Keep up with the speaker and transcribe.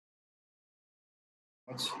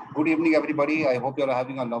Good evening, everybody. I hope you're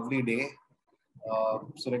having a lovely day.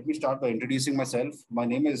 So let me start by introducing myself. My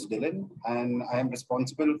name is Dylan, and I am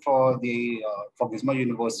responsible for the for GISMA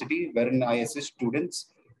University, wherein I assist students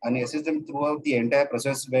and I assist them throughout the entire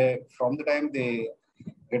process, where from the time they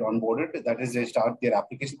get onboarded, that is, they start their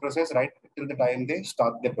application process, right till the time they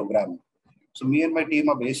start their program. So me and my team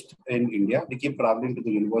are based in India. We keep traveling to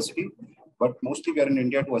the university, but mostly we are in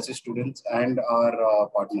India to assist students and our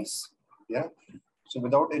partners. Yeah. So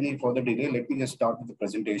without any further delay, let me just start with the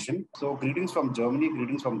presentation. So greetings from Germany,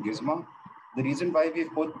 greetings from GISMA. The reason why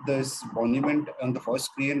we've put this monument on the first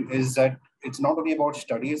screen is that it's not only about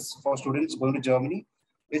studies for students going to Germany.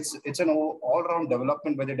 It's an all-round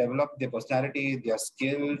development where they develop their personality, their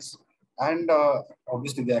skills, and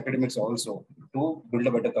obviously the academics also to build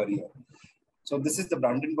a better career. So this is the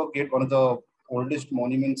Brandenburg Gate, one of the oldest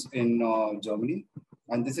monuments in Germany.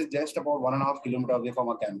 And this is just about 1.5 kilometers away from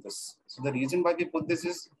our campus. So the reason why we put this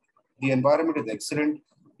is the environment is excellent.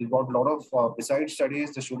 We've got a lot of, besides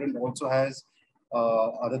studies, the student also has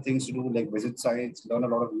other things to do like visit sites, learn a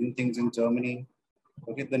lot of new things in Germany.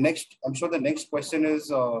 Okay, I'm sure the next question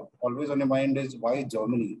is always on your mind is why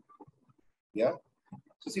Germany? Yeah.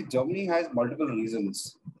 So see, Germany has multiple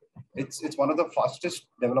reasons. It's one of the fastest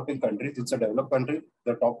developing countries. It's a developed country,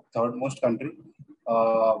 the top third most country.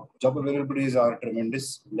 Job availabilities are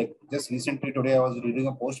tremendous. Like just recently today, I was reading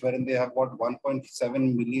a post wherein they have got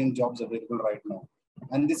 1.7 million jobs available right now,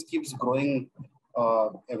 and this keeps growing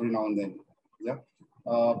every now and then. Yeah.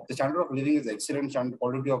 The standard of living is excellent, and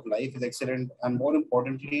quality of life is excellent, and more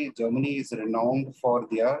importantly, Germany is renowned for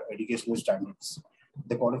their educational standards.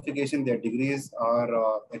 The qualification, their degrees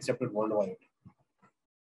are accepted worldwide.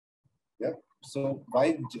 Yeah. So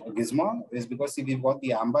why GISMA is because see, we've got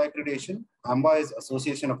the AMBA accreditation. AMBA is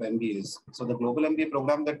Association of MBAs. So the global MBA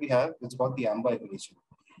program that we have, it's got the AMBA accreditation.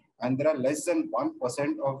 And there are less than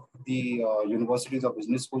 1% of the universities or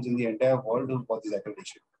business schools in the entire world who've got this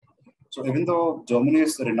accreditation. So even though Germany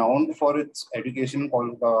is renowned for its education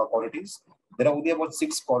qualities, there are only about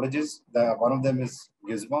 6 colleges. One of them is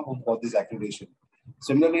GISMA who've got this accreditation.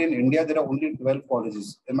 Similarly, in India, there are only 12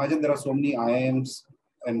 colleges. Imagine there are so many IIMs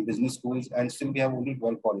and business schools, and still we have only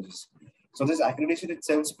 12 colleges. So this accreditation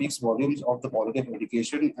itself speaks volumes of the quality of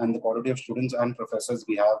education and the quality of students and professors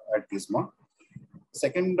we have at GISMA.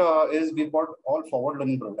 Second is we've got all forward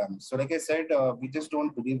learning programs. So like I said, we just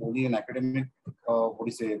don't believe only in academic,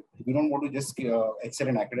 we don't want to just excel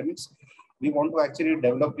in academics. We want to actually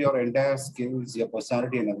develop your entire skills, your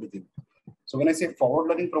personality and everything. So when I say forward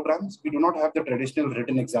learning programs, we do not have the traditional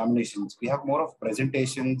written examinations. We have more of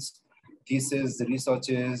presentations, thesis,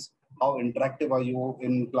 researches, how interactive are you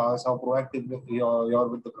in class, how proactive you're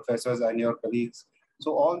with the professors and your colleagues.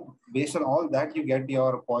 So all based on all that, you get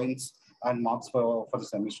your points and marks for the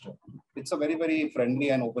semester. It's a very, very friendly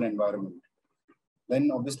and open environment.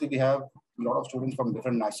 Then obviously we have a lot of students from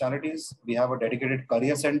different nationalities. We have a dedicated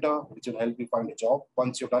career center, which will help you find a job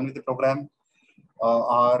once you're done with the program.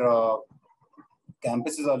 Our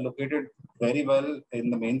campuses are located very well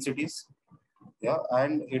in the main cities. Yeah,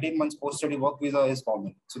 and 18 months post-study work visa is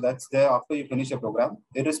common. So that's there after you finish your program,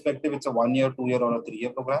 irrespective it's a 1 year, 2 year or a 3 year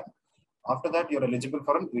program. After that, you're eligible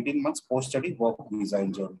for an 18 months post-study work visa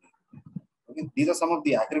in Germany. Okay. These are some of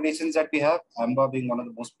the accreditations that we have, AMBA being one of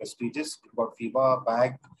the most prestigious. We've got FIBA,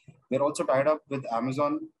 BAG. We're also tied up with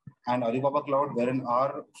Amazon and Alibaba Cloud, wherein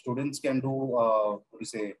our students can do,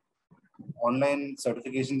 online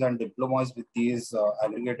certifications and diplomas with these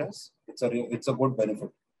aggregators. It's a good benefit.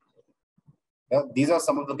 Yeah, these are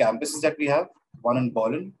some of the campuses that we have, one in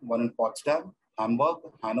Berlin, one in Potsdam, Hamburg,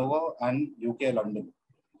 Hanover, and UK, London.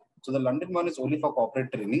 So the London one is only for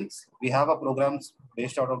corporate trainings. We have our programs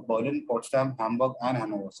based out of Berlin, Potsdam, Hamburg, and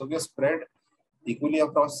Hanover. So we are spread equally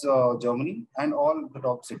across Germany and all the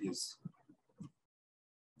top cities.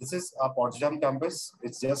 This is our Potsdam campus.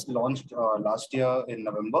 It's just launched last year in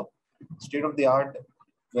November. State of the art,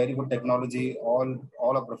 very good technology. All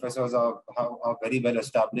our professors are very well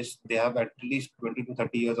established. They have at least 20 to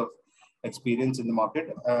 30 years of experience in the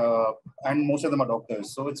market, and most of them are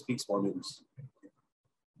doctors. So it speaks volumes.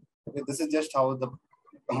 Okay, this is just how the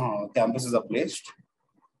campuses are placed.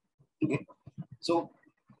 Okay, so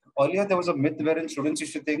earlier there was a myth wherein students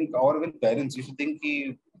used to think, or even parents used to think,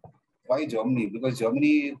 why Germany? Because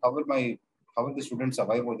Germany, how will the student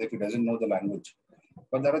survive over there if he doesn't know the language?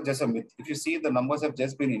 But that is just a myth. If you see, the numbers have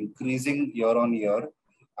just been increasing year on year,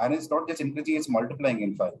 and it's not just increasing, it's multiplying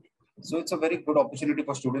in fact. So it's a very good opportunity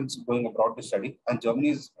for students going abroad to study, and Germany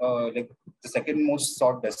is like the second most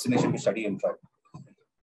sought destination to study in fact.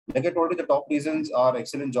 Like I told you, the top reasons are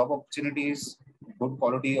excellent job opportunities, good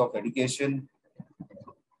quality of education,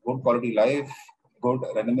 good quality life, good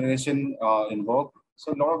remuneration in work.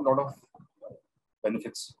 So lot of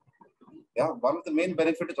benefits. Yeah, one of the main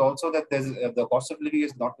benefit is also that there's the cost of living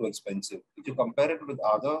is not too expensive. If you compare it with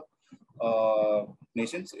other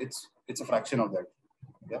nations, it's a fraction of that.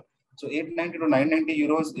 Yeah, so 890 to 990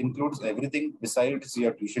 euros includes everything besides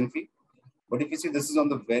your tuition fee. But if you see, this is on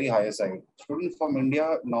the very higher side. Students from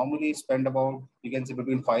India normally spend about, you can say,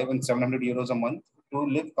 between 5 and 700 euros a month to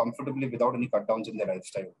live comfortably without any cut downs in their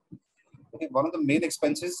lifestyle. Okay, one of the main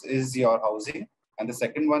expenses is your housing, and the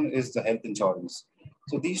second one is the health insurance.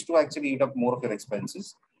 So these two actually eat up more of your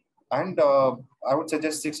expenses. And I would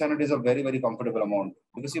suggest 600 is a very, very comfortable amount,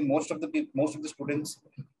 because see, most of the students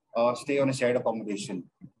stay on a shared accommodation,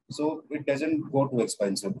 so it doesn't go too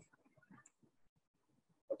expensive.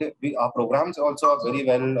 Okay, our programs also are very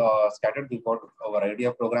well scattered. We've got a variety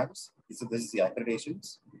of programs. This is the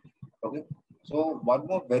accreditations. Okay, so one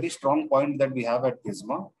more very strong point that we have at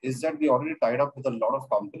GISMA is that we already tied up with a lot of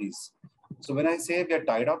companies. So when I say we are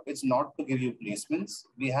tied up, it's not to give you placements.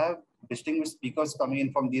 We have distinguished speakers coming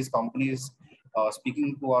in from these companies,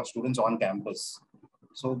 speaking to our students on campus.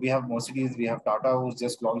 So we have Mercedes, we have Tata, who's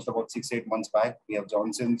just launched about 6-8 months back. We have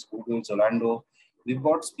Johnson's, Google, Zolando. We've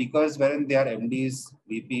got speakers wherein they are MDs,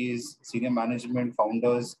 VPs, senior management,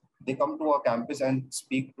 founders. They come to our campus and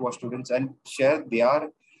speak to our students and share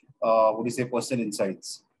their, personal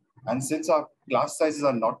insights. And since our class sizes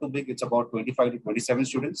are not too big, it's about 25 to 27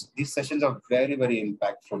 students. These sessions are very, very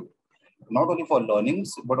impactful, not only for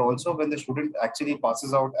learnings, but also when the student actually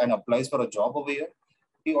passes out and applies for a job over here,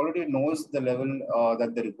 he already knows the level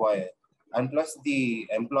that they require. And plus the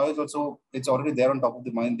employers also, it's already there on top of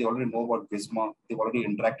the mind. They already know about GISMA. They've already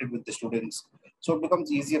interacted with the students. So it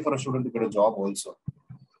becomes easier for a student to get a job also.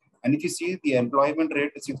 And if you see the employment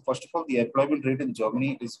rate, see, first of all, the employment rate in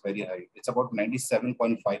Germany is very high. It's about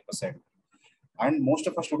 97.5%. And most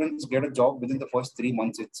of our students get a job within the first 3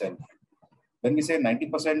 months itself. When we say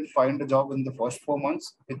 90% find a job in the first 4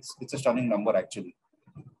 months, it's a stunning number actually.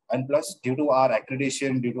 And plus, due to our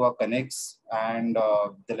accreditation, due to our connects, and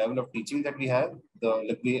the level of teaching that we have,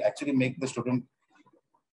 we actually make the student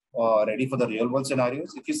ready for the real world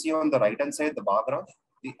scenarios. If you see on the right hand side, the bar graph,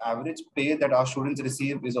 the average pay that our students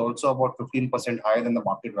receive is also about 15% higher than the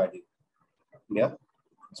market value. Yeah.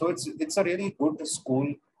 So it's a really good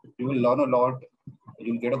school. You will learn a lot.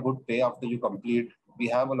 You'll get a good pay after you complete. We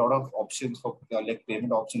have a lot of options for like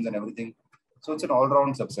payment options and everything. So it's an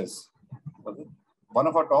all-round success. Okay. One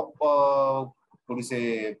of our top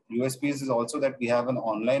USPs is also that we have an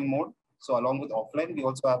online mode. So along with offline, we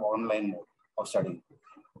also have online mode of studying.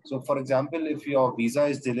 So for example, if your visa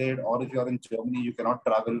is delayed, or if you're in Germany, you cannot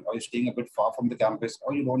travel, or you're staying a bit far from the campus,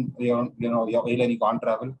 or you're ill and you can't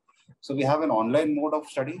travel. So we have an online mode of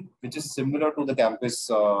study, which is similar to the campus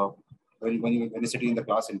when you're sitting in the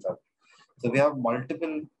class, in fact. So we have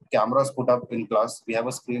multiple cameras put up in class. We have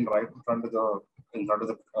a screen right in front of the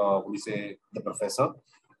professor.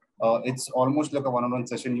 It's almost like a one-on-one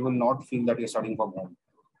session. You will not feel that you're studying from home.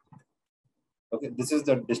 Okay, this is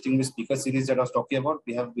the distinguished speaker series that I was talking about.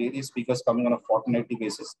 We have various speakers coming on a fortnightly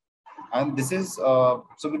basis. And this is, so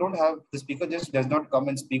we don't have, the speaker just does not come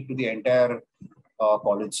and speak to the entire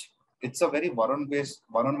college. It's a very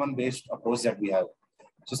one-on-one based approach that we have.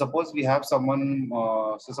 So suppose we have someone,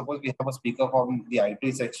 suppose we have a speaker from the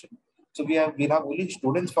IT section. So we'll have only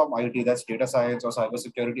students from IT, that's data science or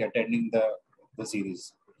cybersecurity, attending the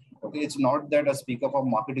series. Okay, it's not that a speaker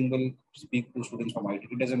from marketing will speak to students from IT.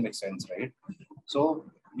 It doesn't make sense, right? So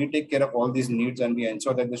we take care of all these needs and we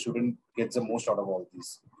ensure that the student gets the most out of all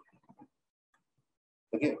these.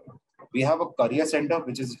 Okay, we have a career center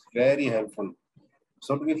which is very helpful.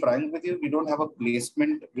 So to be frank with you, we don't have a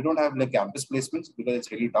placement. We don't have like campus placements because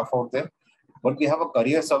it's really tough out there. But we have a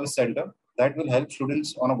career service center that will help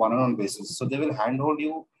students on a one-on-one basis. So they will handhold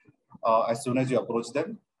you as soon as you approach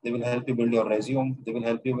them. They will help you build your resume. They will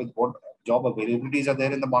help you with what job availabilities are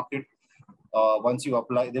there in the market. Once you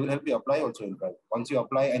apply, they will help you apply also, in fact. Once you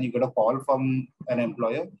apply and you get a call from an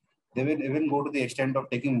employer, they will even go to the extent of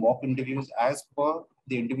taking mock interviews as per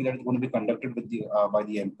the interview that is going to be conducted with by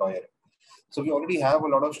the employer. So we already have a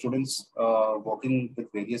lot of students working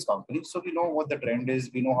with various companies. So we know what the trend is.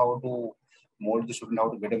 We know how to mold the student, how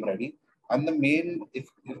to get him ready. And the main, if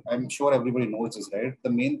I'm sure everybody knows this, right? The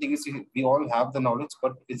main thing is we all have the knowledge,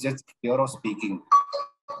 but it's just fear of speaking.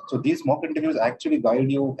 So these mock interviews actually guide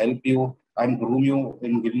you, help you, and groom you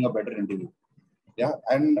in giving a better interview. Yeah,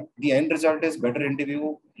 and the end result is better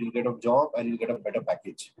interview. You'll get a job and you'll get a better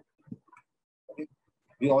package. Okay.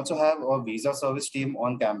 We also have a visa service team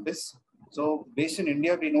on campus. So based in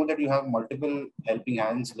India, we know that you have multiple helping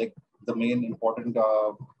hands. Like the main important,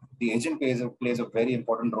 the agent plays a very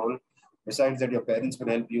important role. Besides that, your parents will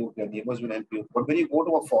help you, your neighbors will help you. But when you go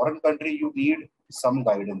to a foreign country, you need some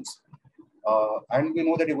guidance. And we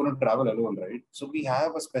know that you're going to travel alone, right? So we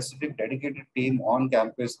have a specific dedicated team on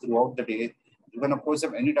campus throughout the day. You can approach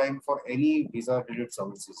them anytime for any visa-related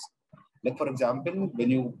services. Like for example, when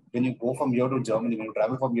you go from here to Germany, when you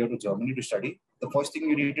travel from here to Germany to study, the first thing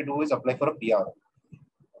you need to do is apply for a PR.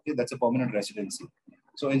 Okay, that's a permanent residency.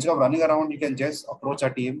 So instead of running around, you can just approach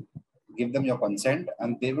our team, give them your consent,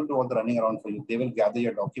 and they will do all the running around for you. They will gather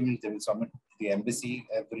your documents, they will submit to the embassy,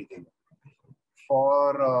 everything.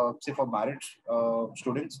 For say for married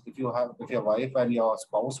students, if your wife and your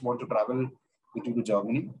spouse want to travel with you to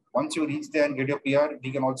Germany, once you reach there and get your PR,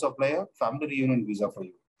 we can also apply a family reunion visa for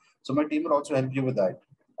you. So my team will also help you with that.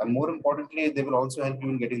 And more importantly, they will also help you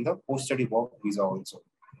in getting the post-study work visa also.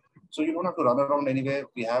 So you don't have to run around anywhere.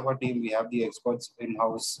 We have our team, we have the experts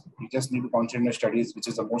in-house. You just need to concentrate on your studies, which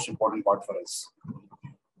is the most important part for us.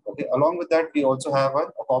 Okay. Along with that, we also have an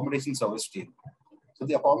accommodation service team. So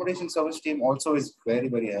the accommodation service team also is very,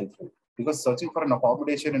 very helpful because searching for an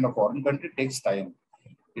accommodation in a foreign country takes time.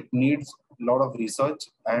 It needs a lot of research,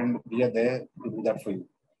 and we are there to do that for you.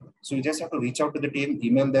 So you just have to reach out to the team,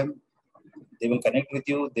 email them. They will connect with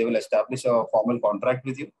you. They will establish a formal contract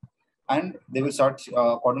with you, and they will start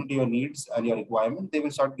according to your needs and your requirement. They will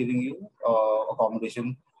start giving you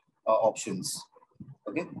accommodation options.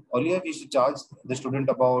 Okay. Earlier, we used to charge the student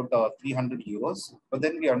about 300 euros, but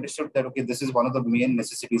then we understood that, okay, this is one of the main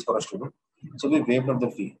necessities for a student. So we waived off the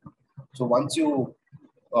fee. So once you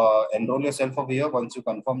enroll yourself over here, once you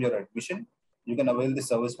confirm your admission, you can avail the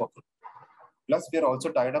service for free. Plus, we are also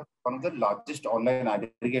tied up with one of the largest online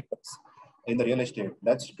aggregators in the real estate.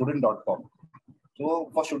 That's student.com.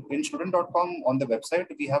 So in student.com on the website,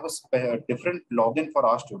 we have a different login for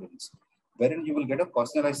our students, wherein you will get a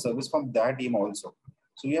personalized service from that team also.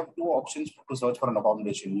 So you have two options to search for an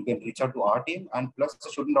accommodation. You can reach out to our team, and plus the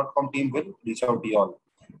student.com team will reach out to you all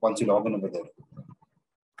once you log in over there.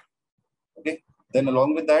 Okay. Then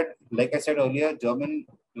along with that, like I said earlier, German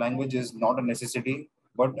language is not a necessity.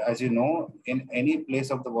 But as you know, in any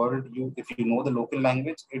place of the world, if you know the local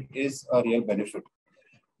language, it is a real benefit.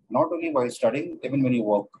 Not only while studying, even when you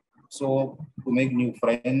work. So to make new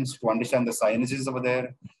friends, to understand the sciences over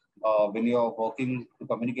there, when you're working, to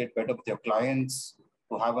communicate better with your clients,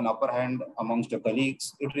 to have an upper hand amongst your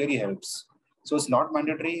colleagues, it really helps. So it's not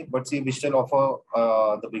mandatory, but see, we still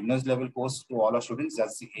offer the beginners level course to all our students.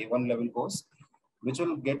 That's the A1 level course, which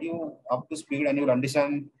will get you up to speed and you'll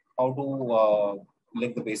understand how to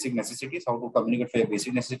like the basic necessities, how to communicate for your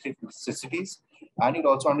basic necessities, and you'll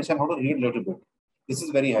also understand how to read a little bit. This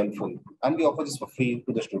is very helpful, and we offer this for free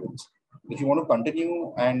to the students. If you want to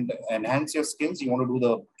continue and enhance your skills, you want to do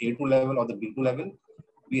the A2 level or the B2 level,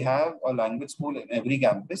 we have a language school in every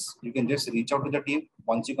campus. You can just reach out to the team.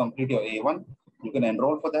 Once you complete your A1, you can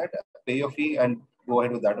enroll for that, pay your fee, and go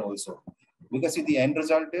ahead with that also. Because see, the end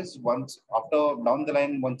result is down the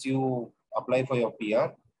line, once you apply for your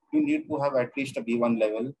PR, you need to have at least a B1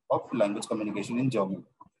 level of language communication in German.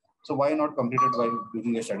 So why not complete it while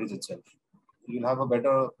doing your studies itself? You'll have a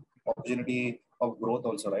better opportunity of growth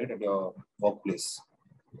also, right, at your workplace.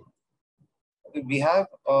 Okay, we have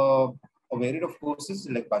a variety of courses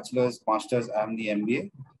like bachelor's, master's, and the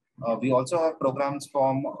MBA. We also have programs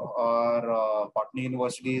from our partner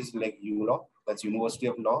universities like ULaw, that's University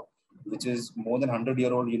of Law, which is more than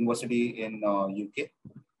 100-year-old university in UK.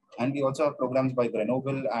 And we also have programs by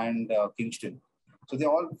Grenoble and Kingston. So they're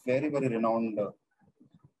all very, very renowned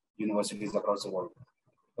universities across the world.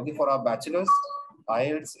 Okay, for our bachelor's,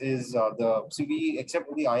 IELTS is we accept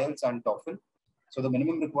only IELTS and TOEFL. So the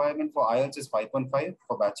minimum requirement for IELTS is 5.5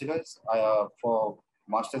 for bachelor's, for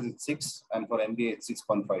master's it's 6, and for MBA it's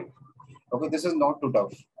 6.5. Okay, this is not too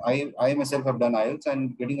tough. I myself have done IELTS,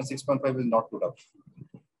 and getting a 6.5 is not too tough.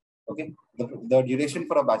 Okay, the duration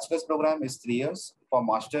for a bachelor's program is 3 years. For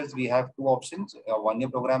master's, we have two options: a 1-year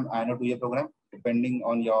program and a 2-year program. Depending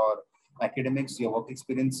on your academics, your work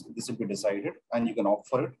experience, this will be decided, and you can opt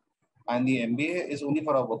for it. And the MBA is only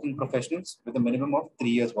for our working professionals with a minimum of 3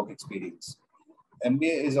 years work experience.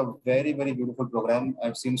 MBA is a very, very beautiful program.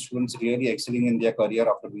 I've seen students really excelling in their career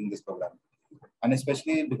after doing this program. And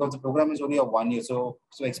especially because the program is only a 1 year. So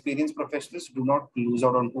experienced professionals do not lose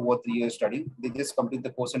out on 2 or 3 years studying. They just complete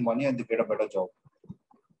the course in 1 year and they get a better job.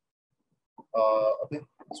 Okay.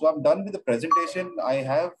 So I'm done with the presentation. I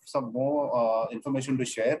have some more information to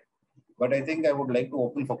share, but I think I would like to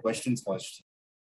open for questions first.